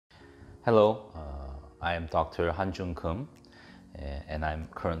Hello, I am Dr. Han-Jung Kim, and I'm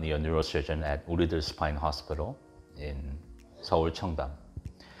currently a neurosurgeon at Wooridul Spine Hospital in Seoul, Cheongdam.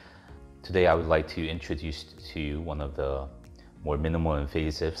 Today I would like to introduce to you one of the more minimal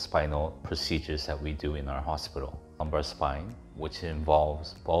invasive spinal procedures that we do in our hospital, lumbar spine, which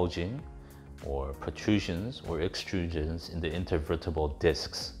involves bulging or protrusions or extrusions in the intervertebral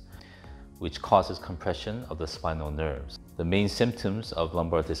discs, which causes compression of the spinal nerves. The main symptoms of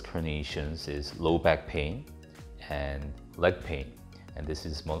lumbar disc herniations is low back pain and leg pain, and this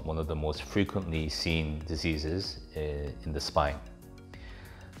is one of the most frequently seen diseases in the spine.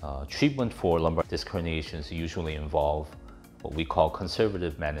 Treatment for lumbar disc herniations usually involve what we call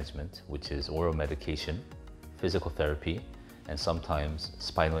conservative management, which is oral medication, physical therapy, and sometimes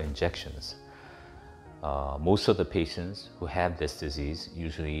spinal injections. Most of the patients who have this disease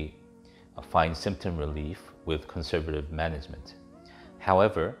usually find symptom relief with conservative management.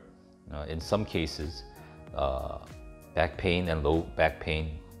 However, in some cases, back pain and low back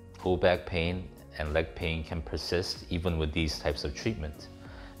pain and leg pain can persist even with these types of treatment.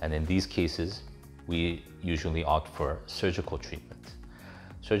 And in these cases, we usually opt for surgical treatment.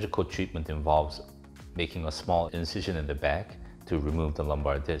 Surgical treatment involves making a small incision in the back to remove the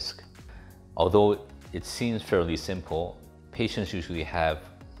lumbar disc. Although it seems fairly simple, patients usually have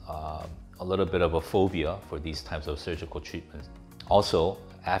a little bit of a phobia for these types of surgical treatments. Also,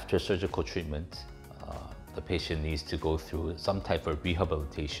 after surgical treatment, the patient needs to go through some type of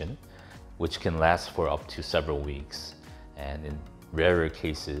rehabilitation, which can last for up to several weeks. And in rarer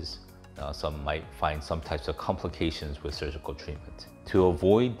cases, some might find some types of complications with surgical treatment. To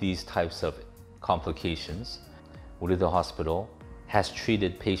avoid these types of complications, Wooridul Hospital has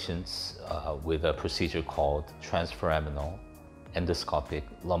treated patients with a procedure called Transforaminal endoscopic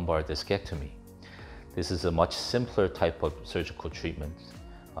lumbar discectomy. This is a much simpler type of surgical treatment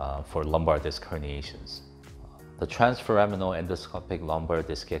for lumbar disc herniations. The transforaminal endoscopic lumbar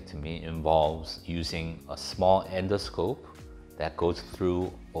discectomy involves using a small endoscope that goes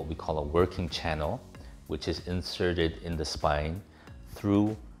through what we call a working channel, which is inserted in the spine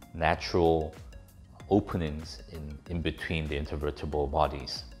through natural openings in between the intervertebral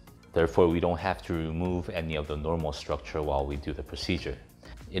bodies. Therefore, we don't have to remove any of the normal structure while we do the procedure.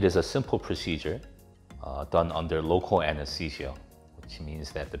 It is a simple procedure done under local anesthesia, which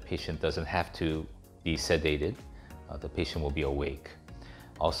means that the patient doesn't have to be sedated. The patient will be awake.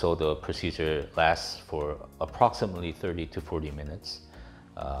 Also, the procedure lasts for approximately 30 to 40 minutes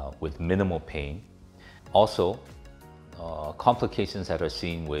with minimal pain. Also, complications that are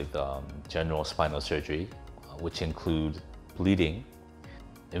seen with general spinal surgery, which include bleeding,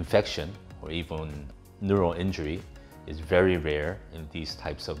 infection, or even neural injury, is very rare in these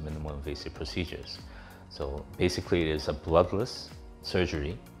types of minimal invasive procedures. So basically, it is a bloodless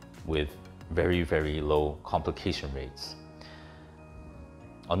surgery with very, very low complication rates.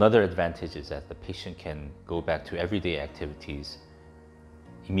 Another advantage is that the patient can go back to everyday activities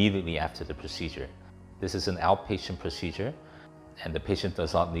immediately after the procedure. This is an outpatient procedure, and the patient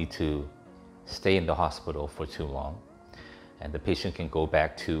does not need to stay in the hospital for too long. And the patient can go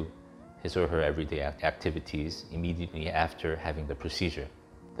back to his or her everyday activities immediately after having the procedure.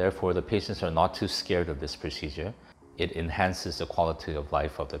 Therefore, the patients are not too scared of this procedure. It enhances the quality of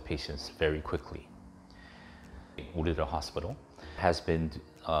life of the patients very quickly. Wooridul Hospital has been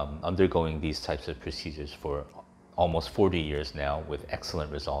undergoing these types of procedures for almost 40 years now with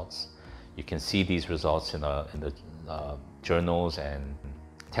excellent results. You can see these results in the journals and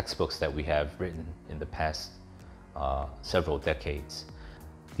textbooks that we have written in the past several decades.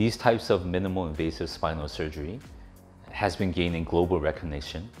 These types of minimal invasive spinal surgery has been gaining global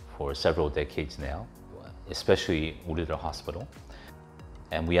recognition for several decades now, especially Wooridul Hospital.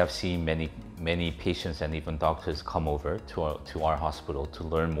 And we have seen many patients and even doctors come over to our hospital to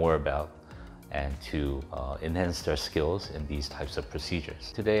learn more about and to enhance their skills in these types of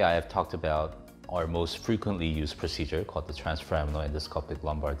procedures. Today I have talked about our most frequently used procedure called the transforaminal endoscopic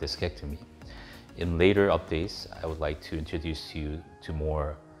lumbar discectomy. In later updates, I would like to introduce you to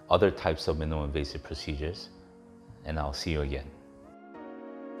more other types of minimal invasive procedures, and I'll see you again.